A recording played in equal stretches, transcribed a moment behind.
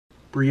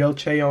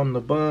Brioche on the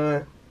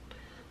bun.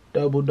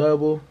 Double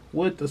double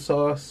with the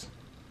sauce.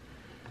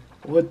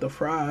 With the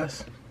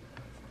fries.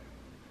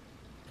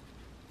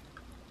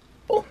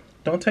 Oh,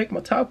 don't take my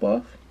top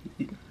off.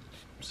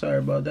 Sorry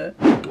about that.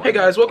 Hey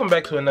guys, welcome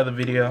back to another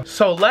video.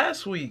 So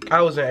last week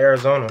I was in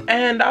Arizona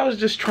and I was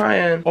just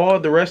trying all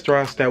the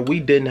restaurants that we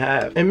didn't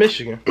have in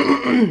Michigan.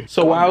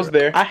 So while I was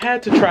there, I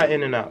had to try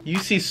In-N-Out. You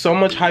see so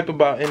much hype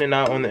about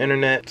In-N-Out on the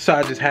internet, so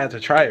I just had to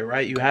try it,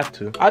 right? You have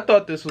to. I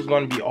thought this was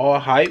gonna be all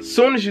hype. As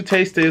soon as you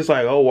taste it, it's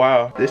like, oh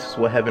wow, this is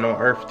what heaven on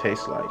earth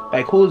tastes like.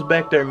 Like, who's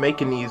back there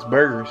making these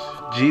burgers?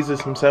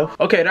 Jesus himself?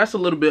 Okay, that's a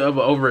little bit of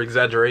an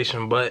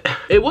over-exaggeration, but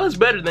it was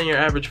better than your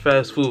average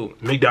fast food.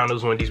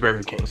 McDonald's, Wendy's,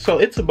 Burger King. So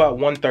it's about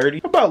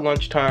 1:30, about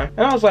lunchtime.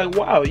 And I was like,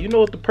 wow, you know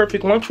what the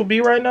perfect lunch will be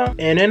right now?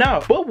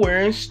 In-N-Out. But we're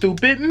in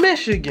stupid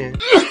Michigan.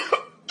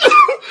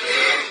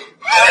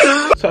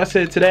 So I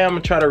said, today I'm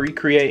gonna try to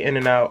recreate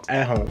In-N-Out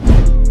at home.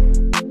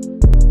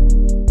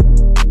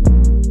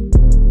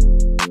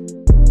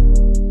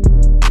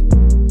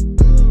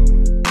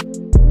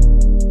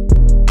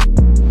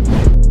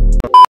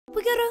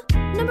 We got a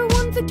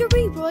 #1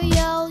 victory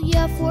royale.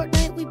 Yeah,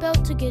 Fortnite, we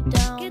about to get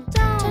down.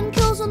 10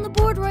 kills on the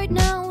board right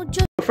now.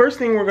 The first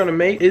thing we're gonna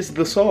make is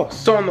the sauce.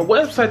 So on the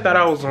website that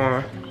I was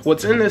on,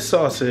 what's in this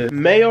sauce is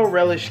mayo,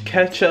 relish,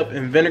 ketchup,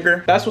 and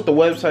vinegar. That's what the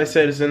website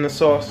said is in the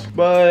sauce,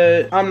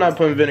 but I'm not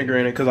putting vinegar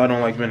in it because I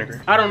don't like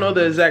vinegar. I don't know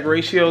the exact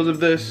ratios of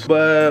this,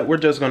 but we're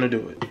just gonna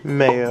do it.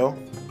 Mayo.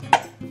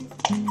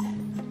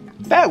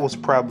 That was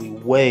probably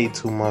way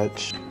too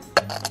much.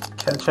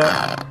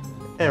 Ketchup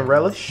and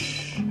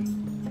relish.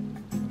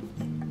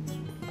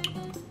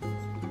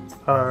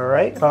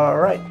 Alright.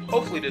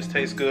 Hopefully this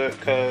tastes good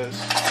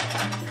because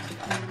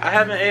I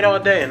haven't ate all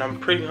day and I'm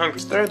pretty hungry.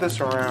 Stir this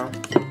around.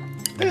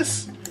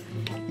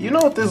 You know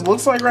what this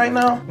looks like right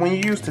now? When you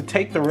used to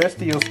take the rest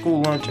of your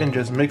school lunch and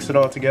just mix it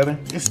all together?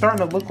 It's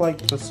starting to look like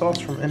the sauce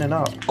from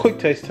In-N-Out. Quick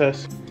taste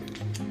test.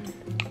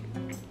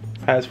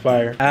 As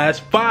fire. As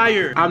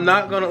fire! I'm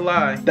not gonna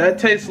lie. That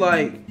tastes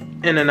like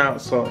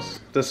In-N-Out sauce.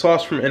 The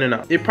sauce from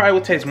In-N-Out. It probably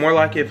would taste more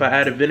like it if I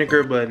added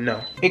vinegar, but no.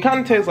 It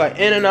kind of tastes like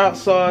In-N-Out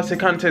sauce. It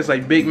kind of tastes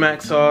like Big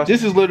Mac sauce.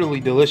 This is literally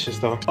delicious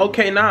though.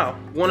 Okay, now,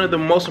 one of the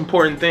most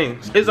important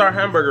things is our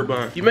hamburger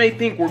bun. You may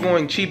think we're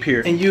going cheap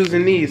here and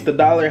using these, the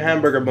 $1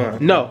 hamburger bun.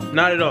 No,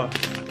 not at all.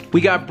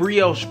 We got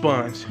brioche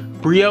buns.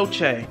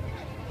 Brioche.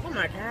 Oh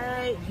my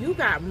God, you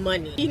got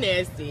money. He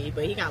nasty,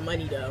 but he got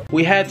money though.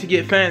 We had to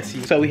get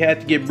fancy, so we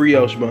had to get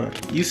brioche bun.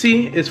 You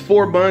see, it's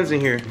 4 buns in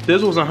here.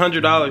 This was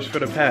 $100 for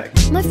the pack.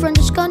 My friend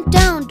has gone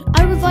down.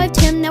 I revived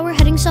him. Now we're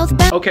heading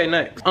southbound. Okay,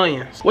 next,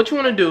 onions. What you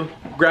wanna do,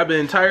 grab an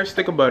entire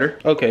stick of butter.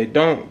 Okay,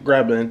 don't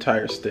grab an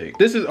entire stick.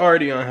 This is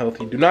already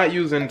unhealthy. Do not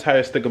use an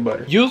entire stick of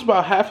butter. Use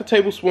about half a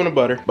tablespoon of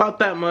butter. About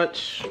that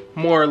much,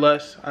 more or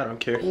less, I don't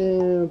care.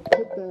 And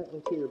put that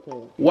into your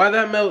pan. While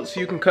that melts,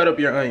 you can cut up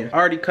your onion. I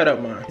already cut up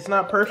mine. It's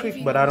not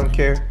perfect, but I don't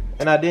care.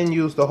 And I didn't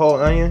use the whole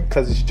onion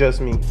because it's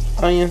just me.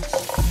 Onion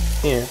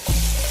in.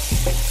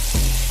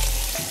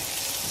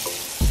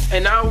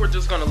 And now we're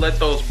just gonna let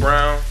those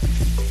brown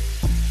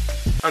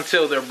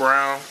until they're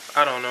brown.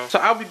 I don't know. So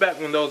I'll be back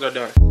when those are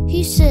done.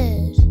 He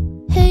said,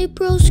 hey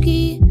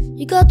broski,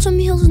 you got some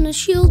heels in the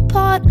shield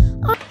pot?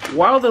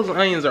 While those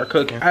onions are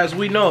cooking, as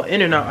we know,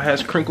 In-N-Out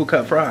has crinkle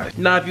cut fries.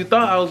 Now if you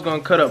thought I was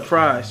gonna cut up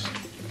fries,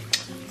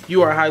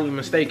 you are highly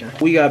mistaken.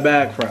 We got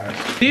bag fries.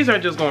 These are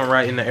just going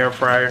right in the air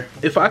fryer.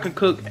 If I could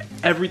cook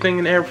everything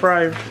in the air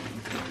fryer,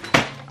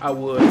 I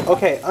would.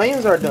 Okay,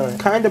 onions are done.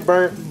 Kind of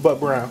burnt, but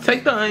brown.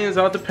 Take the onions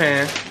out the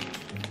pan.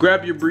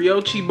 Grab your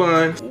brioche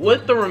buns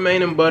with the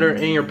remaining butter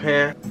in your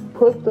pan.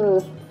 Put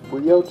the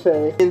brioche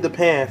in the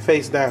pan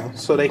face down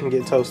so they can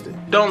get toasted.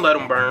 Don't let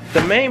them burn.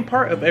 The main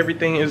part of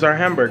everything is our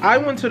hamburger. I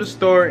went to the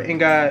store and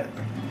got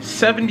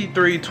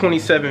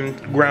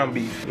 7327 ground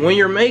beef. When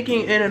you're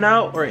making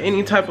In-N-Out or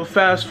any type of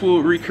fast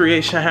food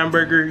recreation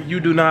hamburger, you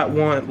do not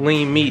want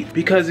lean meat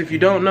because if you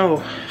don't know,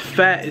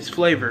 fat is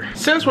flavor.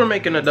 Since we're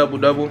making a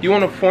double-double, you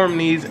want to form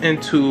these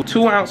into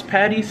 2-ounce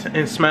patties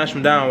and smash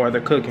them down while they're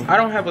cooking. I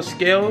don't have a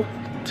scale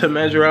to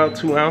measure out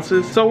 2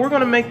 ounces, so we're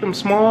gonna make them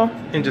small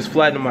and just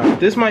flatten them out.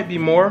 This might be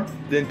more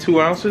than 2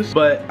 ounces,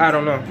 but I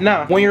don't know.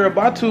 Now, when you're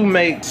about to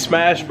make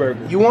smash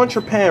burger, you want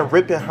your pan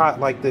ripping hot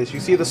like this. You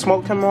see the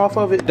smoke coming off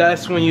of it?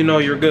 That's when you know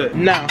you're good.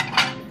 Now,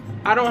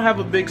 I don't have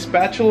a big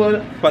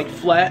spatula, like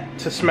flat,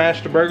 to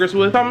smash the burgers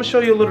with. So I'm gonna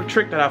show you a little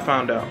trick that I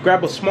found out.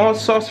 Grab a small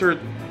saucer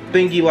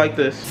thingy like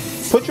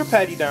this. Put your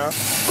patty down,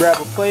 grab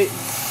a plate,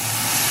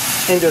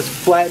 and just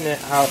flatten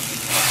it out.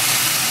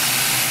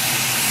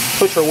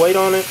 Put your weight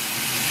on it,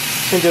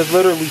 and just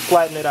literally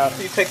flatten it out.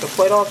 So you take the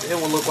plate off, it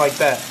will look like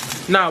that.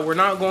 Now, we're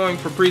not going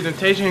for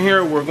presentation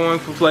here, we're going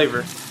for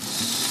flavor.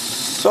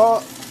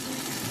 Salt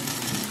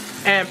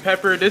and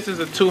pepper. This is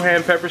a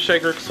 2-hand pepper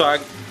shaker, so I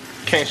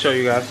can't show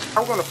you guys.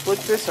 I'm gonna flip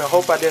this and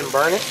hope I didn't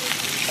burn it.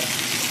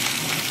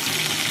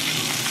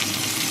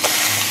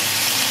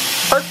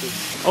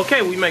 Perfect.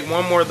 Okay, we make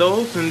 1 more of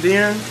those and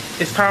then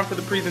it's time for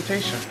the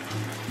presentation.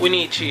 We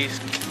need cheese.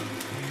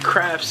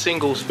 Kraft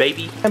singles,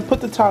 baby. And put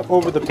the top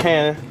over the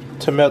pan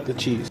to melt the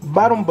cheese.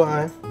 Bottom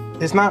bun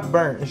It's not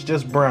burnt, it's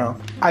just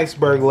brown.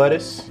 Iceberg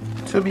lettuce.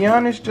 To be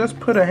honest, just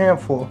put a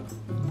handful.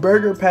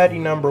 Burger patty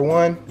number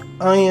 1.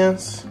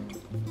 Onions.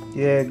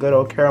 Yeah, good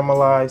old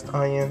caramelized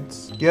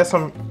onions. Yes,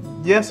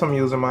 I'm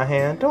using my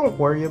hand. Don't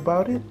worry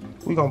about it.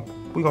 We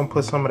gonna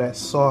put some of that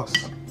sauce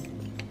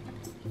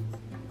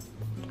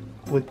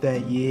with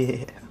that,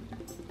 yeah.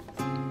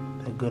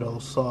 That good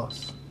old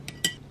sauce.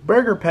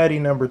 Burger patty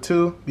number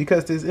 2,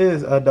 because this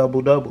is a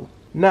double-double.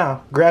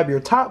 Now, grab your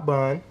top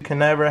bun. You can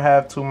never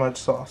have too much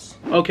sauce.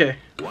 Okay,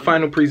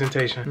 final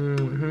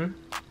presentation.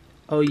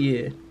 Oh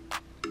yeah.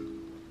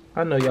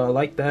 I know y'all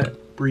like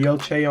that.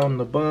 Brioche on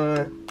the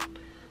bun.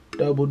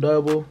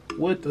 Double-double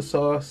with the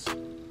sauce.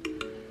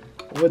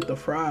 With the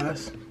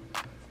fries.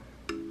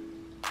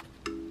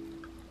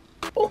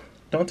 Oh,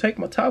 don't take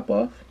my top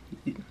off.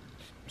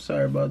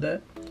 Sorry about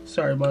that.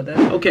 Sorry about that.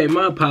 Okay,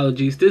 my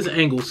apologies. This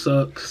angle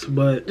sucks,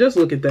 but just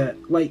look at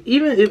that. Like,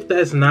 even if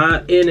that's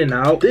not in and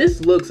out,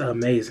 this looks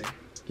amazing.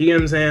 You get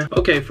what I'm saying?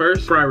 Okay,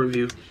 first, fry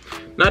review.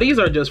 Now, these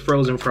are just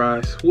frozen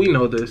fries. We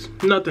know this.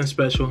 Nothing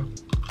special.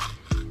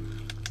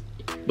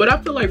 But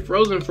I feel like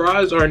frozen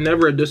fries are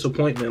never a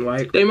disappointment.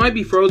 Like, they might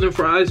be frozen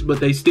fries, but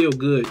they still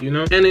good, you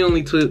know? And they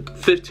only took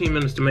 15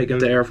 minutes to make in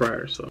the air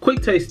fryer. So,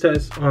 quick taste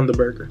test on the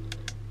burger.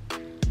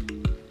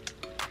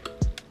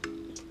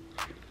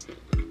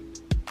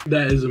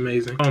 That is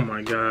amazing. Oh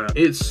my god.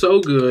 It's so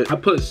good. I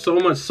put so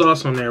much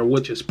sauce on there,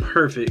 which is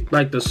perfect.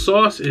 Like, the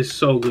sauce is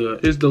so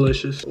good. It's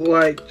delicious.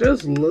 Like,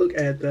 just look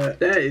at that.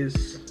 That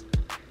is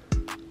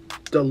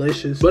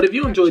delicious. But if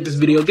you enjoyed this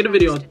video, give the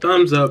video a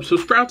thumbs up.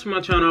 Subscribe to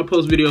my channel. I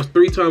post videos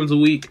 3 times a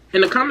week.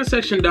 In the comment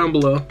section down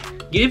below,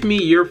 give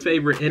me your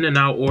favorite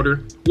In-N-Out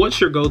order.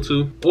 What's your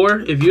go-to? Or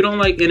if you don't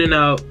like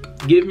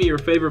In-N-Out, give me your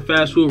favorite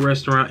fast food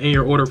restaurant and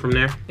your order from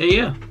there. And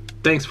yeah,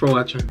 thanks for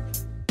watching.